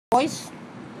Boys,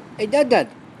 hey Dud,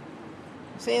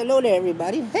 say hello to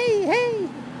everybody. Hey,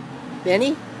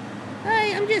 Benny.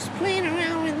 Hi, I'm just playing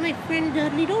around with my friend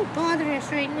Dudley. Don't bother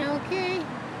us right now, okay?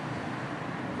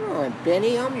 Come on,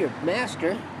 Benny, I'm your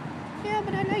master. Yeah,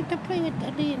 but I like to play with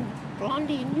Dudley and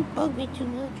Blondie, and you bug me too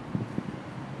much.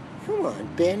 Come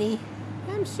on, Benny.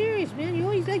 I'm serious, man. You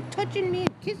always like touching me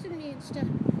and kissing me and stuff.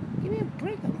 Give me a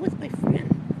break. I'm with my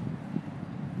friend.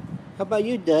 How about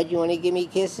you, Dud? You want to give me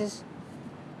kisses?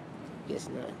 Guess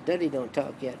not. Dudley don't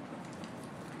talk yet.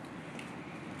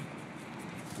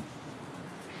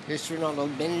 Here's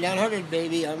Ronaldo, been down 100,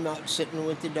 baby. I'm not sitting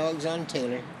with the dogs on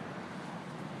Taylor.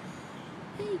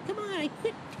 Hey, come on, I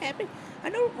quit tapping. I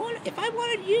don't want. If I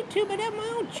wanted YouTube, I'd have my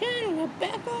own channel. Now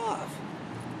back off.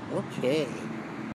 Okay.